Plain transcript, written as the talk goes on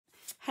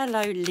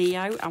Hello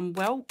Leo and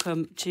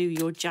welcome to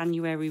your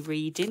January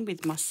reading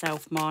with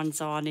myself,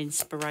 Manzan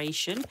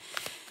Inspiration.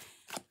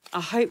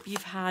 I hope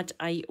you've had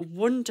a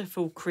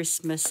wonderful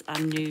Christmas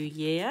and New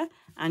Year.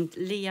 And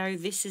Leo,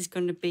 this is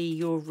going to be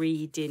your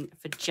reading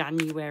for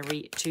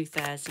January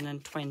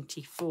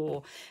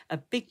 2024. A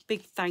big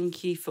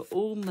thank you for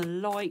all my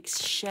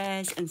likes,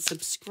 shares and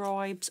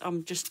subscribes.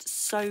 I'm just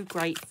so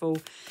grateful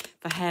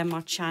for how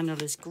my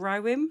channel is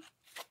growing.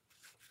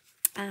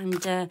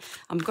 And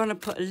I'm going to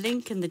put a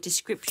link in the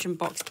description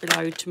box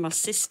below to my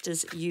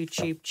sister's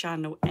YouTube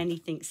channel,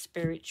 Anything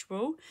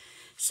Spiritual.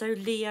 So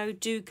Leo,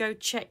 do go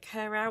check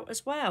her out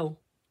as well.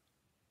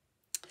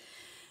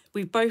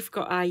 We've both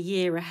got our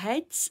year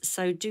ahead,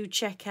 so do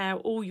check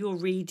out all your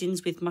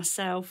readings with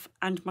myself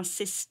and my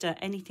sister,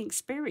 Anything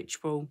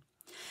Spiritual.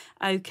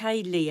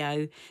 Okay,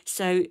 Leo,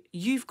 so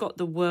you've got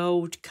the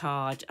World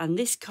card, and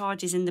this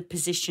card is in the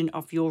position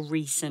of your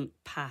recent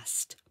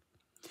past.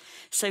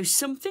 So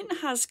something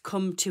has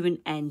come to an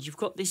end. You've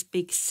got this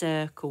big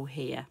circle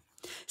here.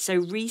 So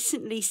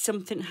recently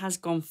something has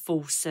gone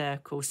full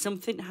circle.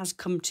 Something has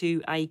come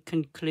to a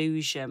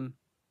conclusion.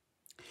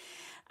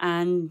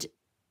 And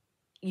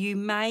you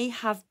may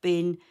have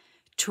been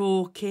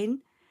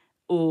talking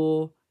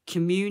or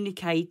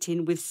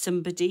communicating with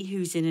somebody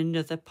who's in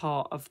another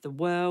part of the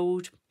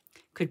world.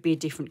 Could be a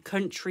different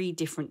country,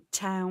 different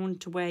town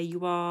to where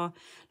you are,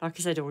 like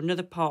I said, or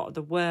another part of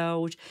the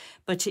world.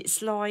 But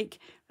it's like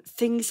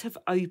things have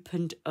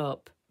opened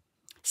up.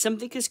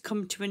 Something has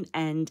come to an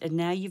end, and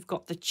now you've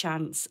got the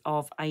chance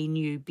of a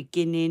new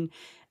beginning,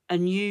 a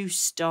new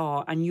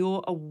start. And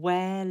you're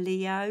aware,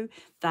 Leo,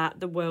 that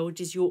the world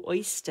is your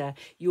oyster.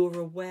 You're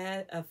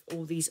aware of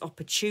all these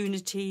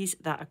opportunities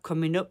that are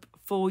coming up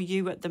for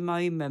you at the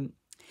moment.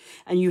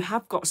 And you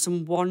have got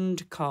some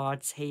wand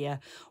cards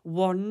here.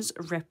 Wands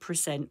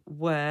represent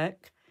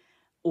work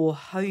or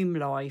home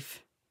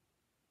life.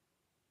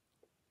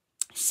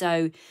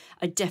 So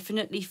I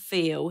definitely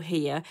feel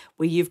here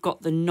where you've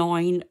got the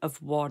 9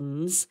 of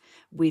Wands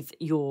with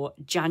your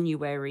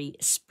January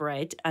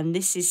spread. And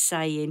this is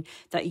saying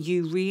that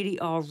you really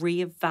are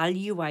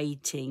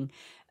reevaluating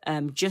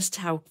just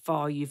how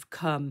far you've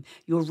come.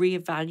 You're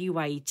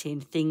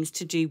reevaluating things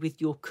to do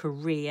with your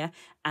career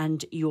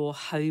and your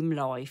home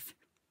life.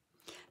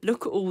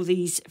 Look at all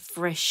these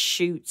fresh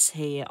shoots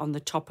here on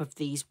the top of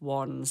these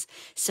wands.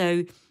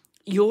 So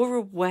you're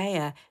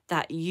aware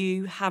that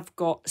you have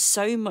got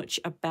so much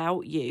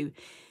about you.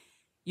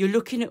 You're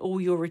looking at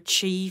all your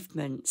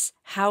achievements,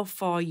 how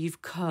far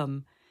you've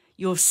come,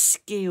 your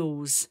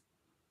skills.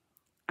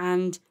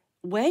 And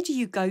where do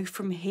you go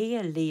from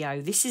here,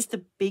 Leo? This is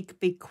the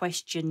big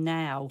question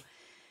now.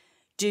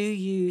 Do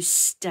you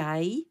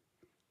stay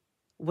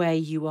where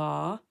you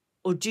are,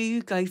 or do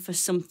you go for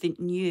something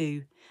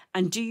new?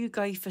 And do you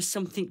go for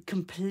something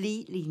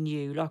completely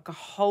new, like a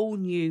whole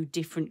new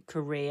different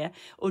career?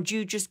 Or do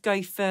you just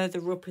go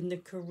further up in the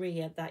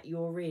career that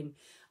you're in?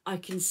 I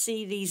can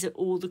see these are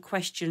all the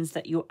questions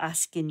that you're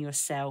asking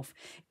yourself.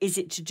 Is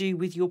it to do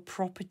with your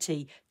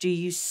property? Do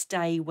you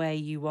stay where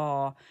you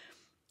are?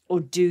 Or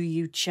do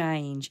you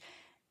change?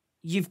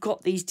 You've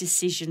got these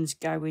decisions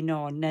going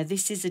on. Now,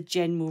 this is a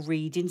general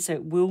reading, so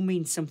it will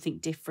mean something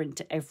different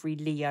to every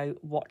Leo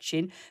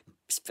watching.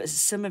 For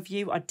some of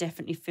you, I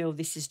definitely feel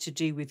this is to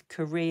do with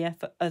career.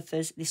 For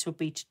others, this will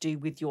be to do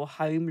with your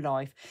home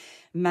life.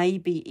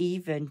 Maybe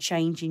even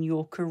changing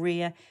your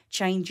career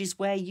changes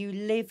where you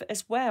live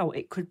as well.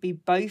 It could be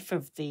both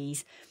of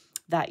these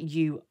that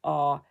you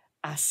are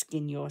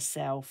asking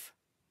yourself.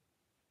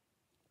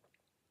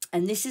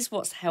 And this is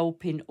what's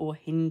helping or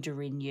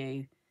hindering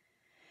you.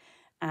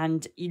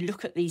 And you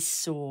look at these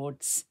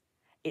swords,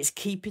 it's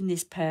keeping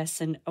this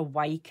person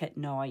awake at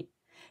night.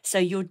 So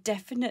you're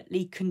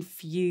definitely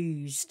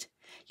confused.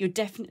 You're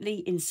definitely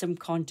in some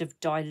kind of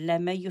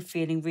dilemma. You're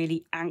feeling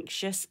really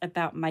anxious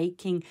about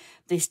making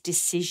this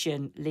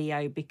decision,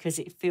 Leo, because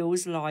it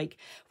feels like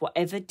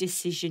whatever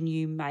decision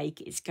you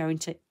make, it's going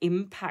to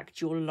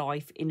impact your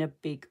life in a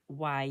big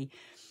way.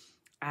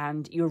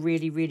 And you're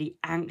really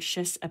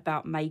anxious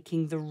about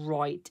making the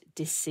right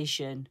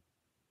decision.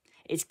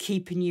 It's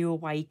keeping you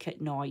awake at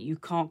night. You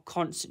can't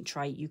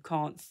concentrate. You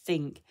can't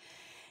think.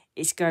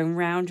 It's going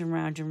round and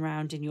round and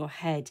round in your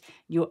head.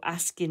 You're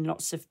asking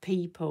lots of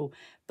people.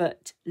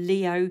 But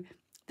Leo,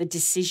 the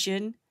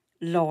decision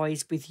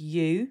lies with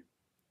you.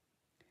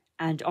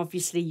 And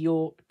obviously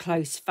your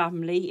close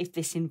family, if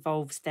this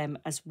involves them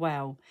as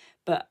well.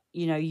 But,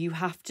 you know, you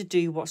have to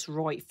do what's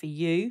right for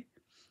you.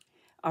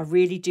 I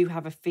really do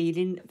have a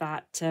feeling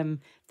that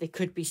there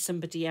could be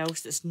somebody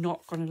else that's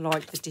not going to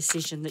like the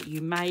decision that you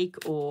make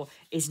or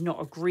is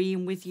not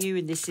agreeing with you.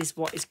 And this is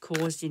what is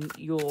causing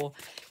your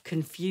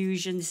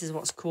confusion. This is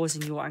what's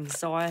causing your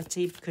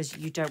anxiety because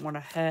you don't want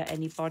to hurt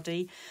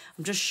anybody.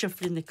 I'm just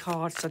shuffling the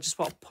cards, so I just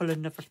want to pull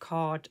another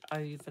card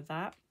over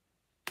that.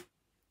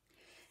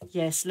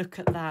 Yes, look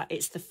at that.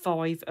 It's the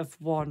 5 of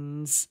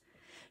Wands.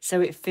 So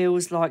it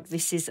feels like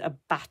this is a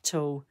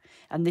battle,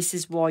 and this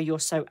is why you're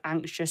so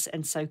anxious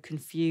and so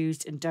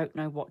confused and don't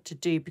know what to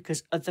do,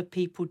 because other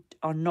people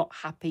are not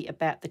happy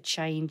about the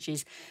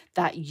changes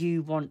that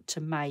you want to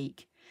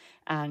make.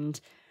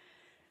 And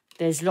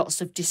there's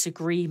lots of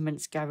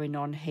disagreements going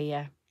on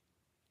here.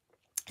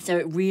 So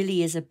it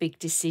really is a big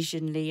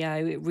decision,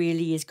 Leo. It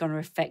really is going to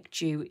affect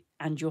you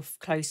and your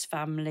close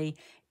family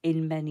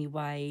in many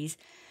ways.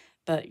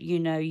 But, you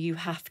know, you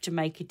have to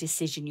make a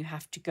decision. You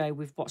have to go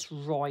with what's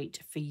right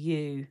for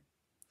you.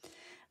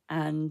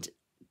 And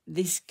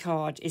this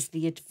card is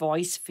the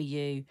advice for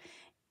you.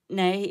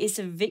 Now, it is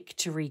a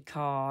victory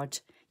card.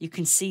 You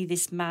can see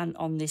this man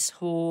on this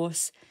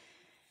horse.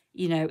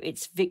 You know,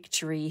 it's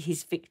victory.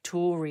 He's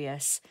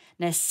victorious.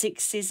 Now,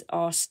 sixes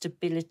are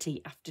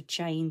stability after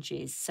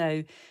changes.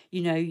 So,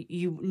 you know,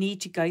 you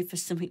need to go for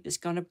something that's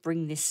going to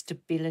bring this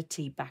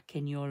stability back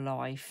in your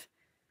life.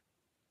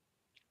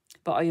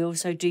 But I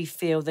also do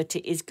feel that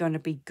it is going to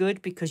be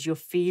good because you're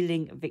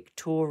feeling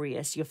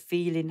victorious. You're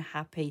feeling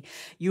happy.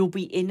 You'll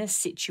be in a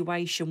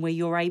situation where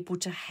you're able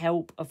to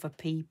help other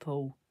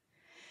people,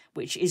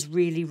 which is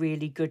really,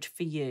 really good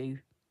for you.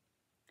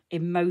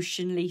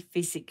 Emotionally,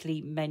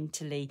 physically,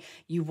 mentally,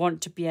 you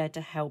want to be able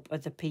to help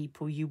other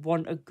people. You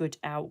want a good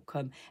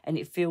outcome, and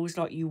it feels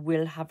like you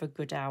will have a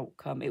good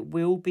outcome. It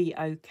will be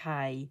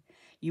okay.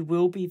 You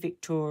will be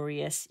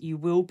victorious. You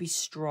will be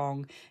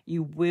strong.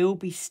 You will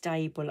be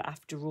stable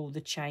after all the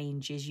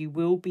changes. You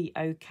will be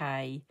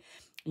okay.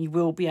 You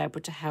will be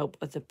able to help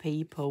other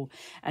people.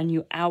 And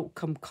your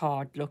outcome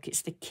card, look,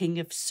 it's the King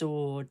of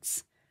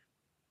Swords.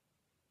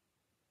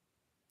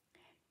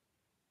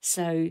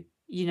 So,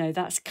 you know,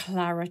 that's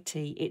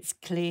clarity. It's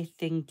clear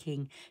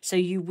thinking. So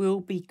you will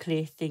be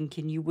clear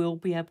thinking. You will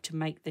be able to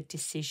make the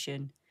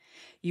decision.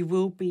 You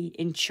will be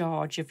in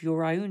charge of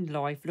your own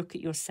life. Look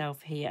at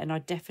yourself here. And I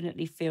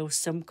definitely feel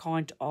some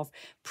kind of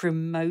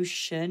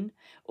promotion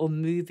or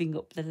moving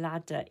up the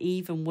ladder,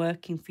 even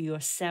working for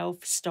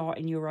yourself,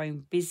 starting your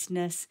own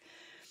business.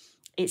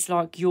 It's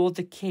like you're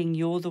the king.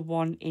 You're the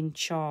one in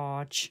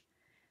charge.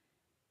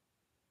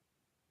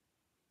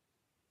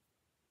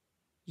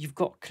 You've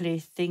got clear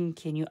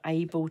thinking. You're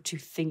able to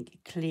think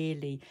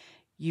clearly.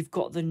 You've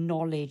got the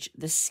knowledge,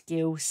 the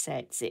skill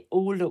sets. It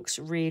all looks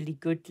really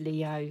good,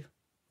 Leo.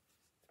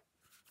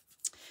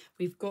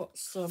 We've got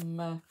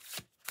some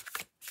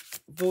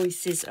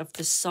Voices of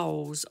the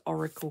Souls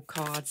Oracle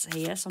cards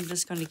here. So I'm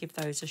just going to give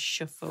those a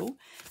shuffle.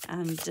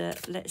 And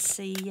let's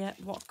see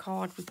what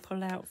card we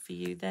pull out for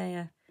you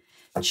there.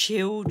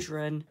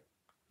 Children.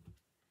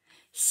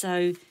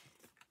 So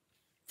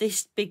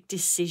this big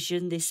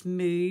decision, this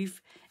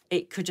move,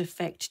 it could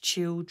affect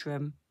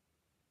children.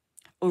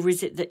 Or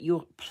is it that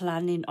you're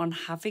planning on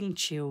having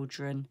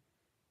children?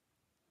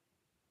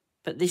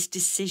 But this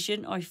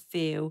decision, I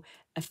feel,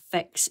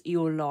 affects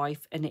your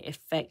life, and it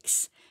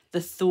affects the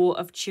thought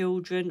of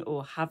children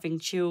or having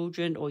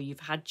children, or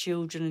you've had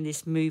children and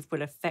this move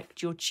will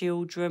affect your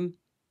children.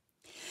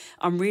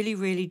 I'm really,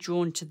 really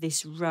drawn to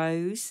this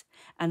rose,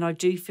 and I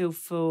do feel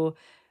for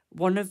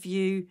one of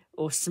you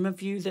or some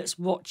of you that's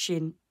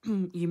watching,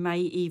 you may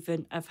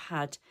even have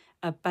had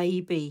a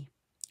baby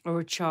or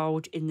a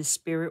child in the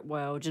spirit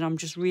world, and I'm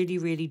just really,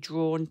 really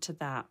drawn to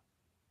that.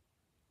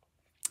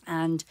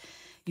 And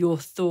your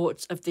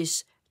thoughts of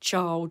this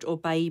child or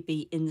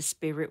baby in the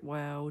spirit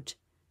world.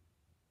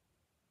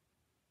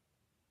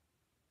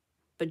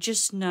 But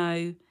just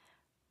know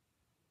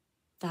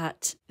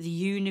that the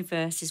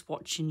universe is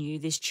watching you.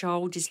 This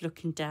child is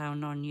looking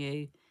down on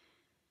you.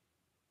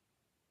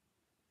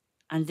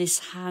 And this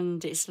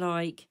hand, it's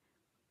like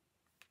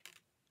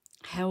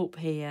help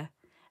here.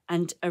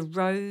 And a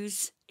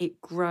rose, it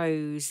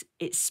grows,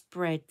 it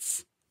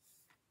spreads.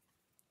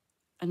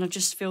 And I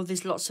just feel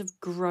there's lots of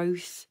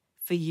growth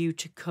for you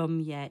to come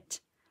yet.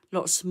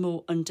 Lots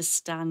more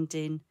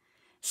understanding,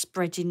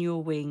 spreading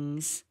your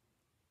wings.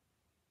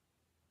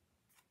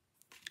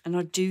 And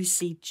I do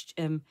see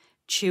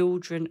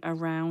children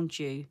around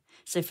you.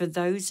 So for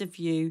those of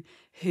you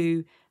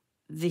who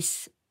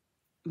this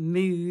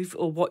move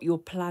or what you're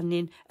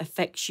planning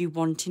affects you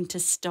wanting to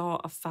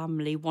start a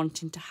family,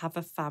 wanting to have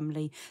a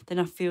family, then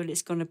I feel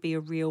it's going to be a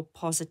real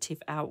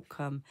positive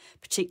outcome,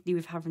 particularly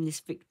with having this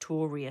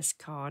victorious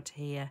card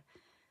here.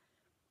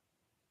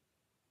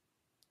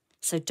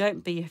 So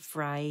don't be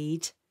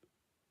afraid.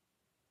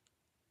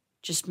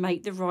 Just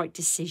make the right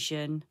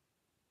decision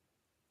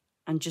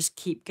and just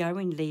keep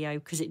going, Leo,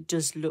 because it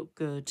does look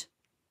good.